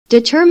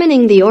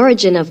Determining the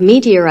origin of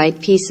meteorite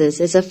pieces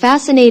is a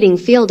fascinating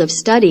field of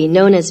study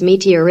known as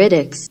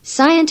meteoritics.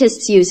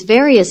 Scientists use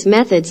various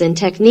methods and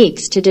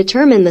techniques to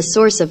determine the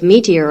source of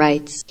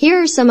meteorites.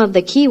 Here are some of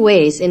the key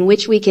ways in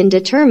which we can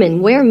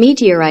determine where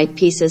meteorite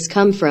pieces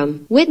come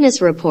from.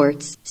 Witness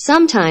reports.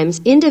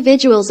 Sometimes,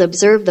 individuals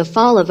observe the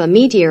fall of a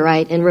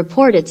meteorite and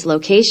report its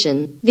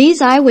location.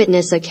 These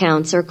eyewitness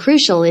accounts are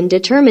crucial in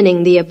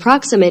determining the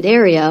approximate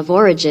area of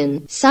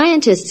origin.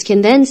 Scientists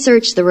can then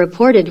search the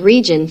reported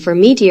region for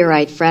meteorite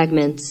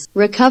fragments.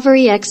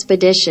 Recovery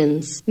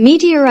expeditions.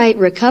 Meteorite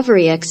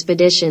recovery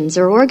expeditions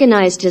are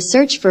organized to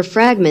search for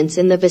fragments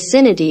in the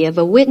vicinity of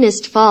a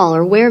witnessed fall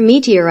or where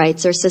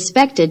meteorites are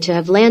suspected to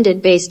have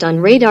landed based on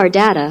radar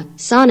data,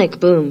 sonic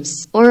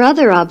booms, or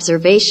other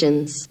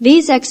observations.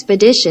 These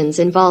expeditions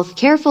involve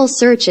careful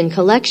search and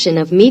collection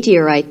of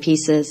meteorite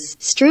pieces.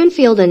 Strewn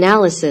field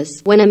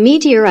analysis. When a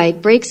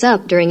meteorite breaks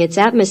up during its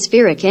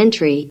atmospheric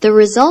entry, the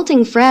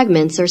resulting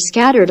fragments are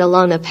scattered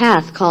along a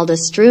path called a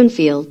strewn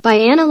field. By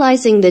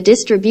analyzing the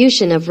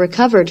distribution of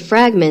recovered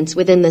fragments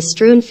within the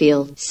strewn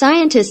field,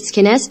 scientists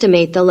can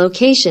estimate the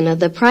location of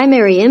the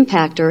primary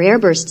impact or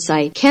airburst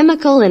site.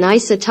 Chemical and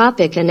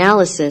isotopic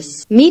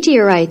analysis.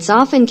 Meteorites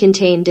often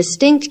contain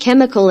distinct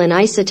chemical and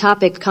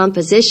isotopic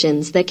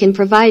compositions that can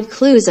provide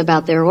clues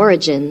about their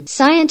origin.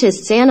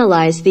 Scientists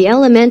analyze the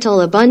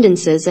elemental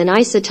abundances and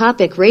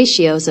isotopic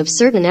ratios of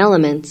certain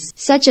elements,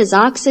 such as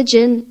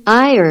oxygen,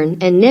 iron,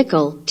 and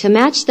nickel, to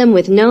match them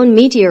with known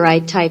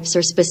meteorite types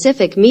or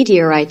specific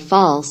meteorite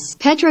falls.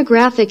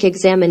 Petrographic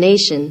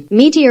examination.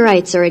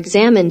 Meteorites are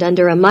examined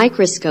under a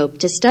microscope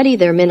to study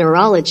their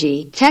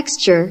mineralogy,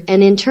 texture,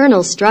 and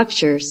internal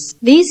structures.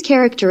 These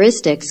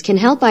characteristics can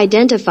help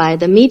identify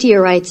the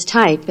meteorite's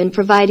type and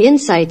provide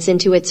insights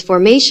into its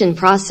formation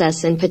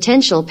process and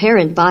potential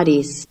parent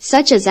bodies,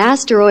 such as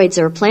asteroids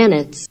or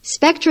planets.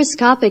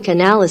 Spectroscopic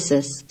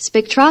analysis.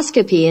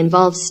 Spectroscopy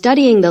involves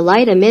studying the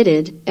light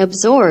emitted,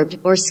 absorbed,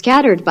 or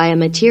scattered by a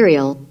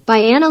material. By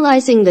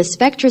analyzing the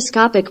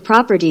spectroscopic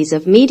properties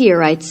of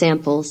meteorite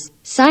samples,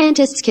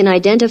 scientists can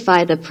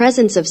identify the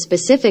presence of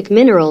specific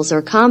minerals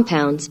or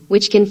compounds,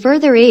 which can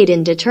further aid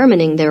in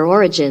determining their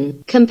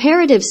origin.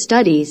 Comparative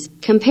studies,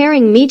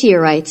 comparing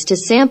meteorites to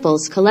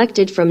samples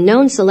collected from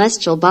known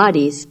celestial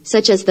bodies,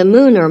 such as the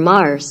Moon or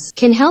Mars,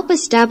 can help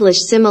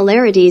establish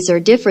similarities or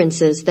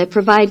differences that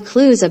provide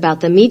clues about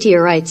the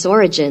meteorite's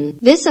origin.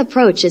 This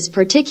approach is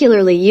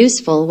particularly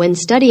useful when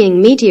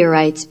studying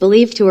meteorites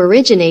believed to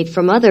originate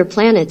from other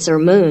planets or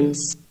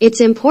moons.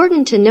 It's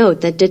important to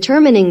note that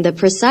determining the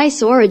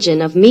precise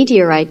origin of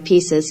meteorite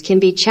pieces can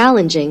be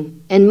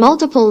challenging, and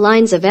multiple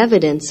lines of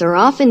evidence are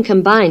often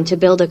combined to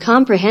build a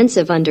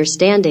comprehensive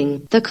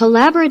understanding. The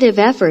collaborative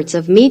efforts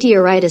of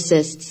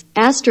meteoriticists,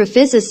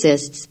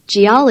 astrophysicists,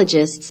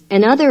 geologists,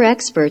 and other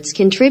experts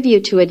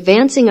contribute to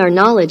advancing our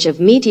knowledge of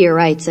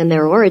meteorites and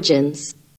their origins.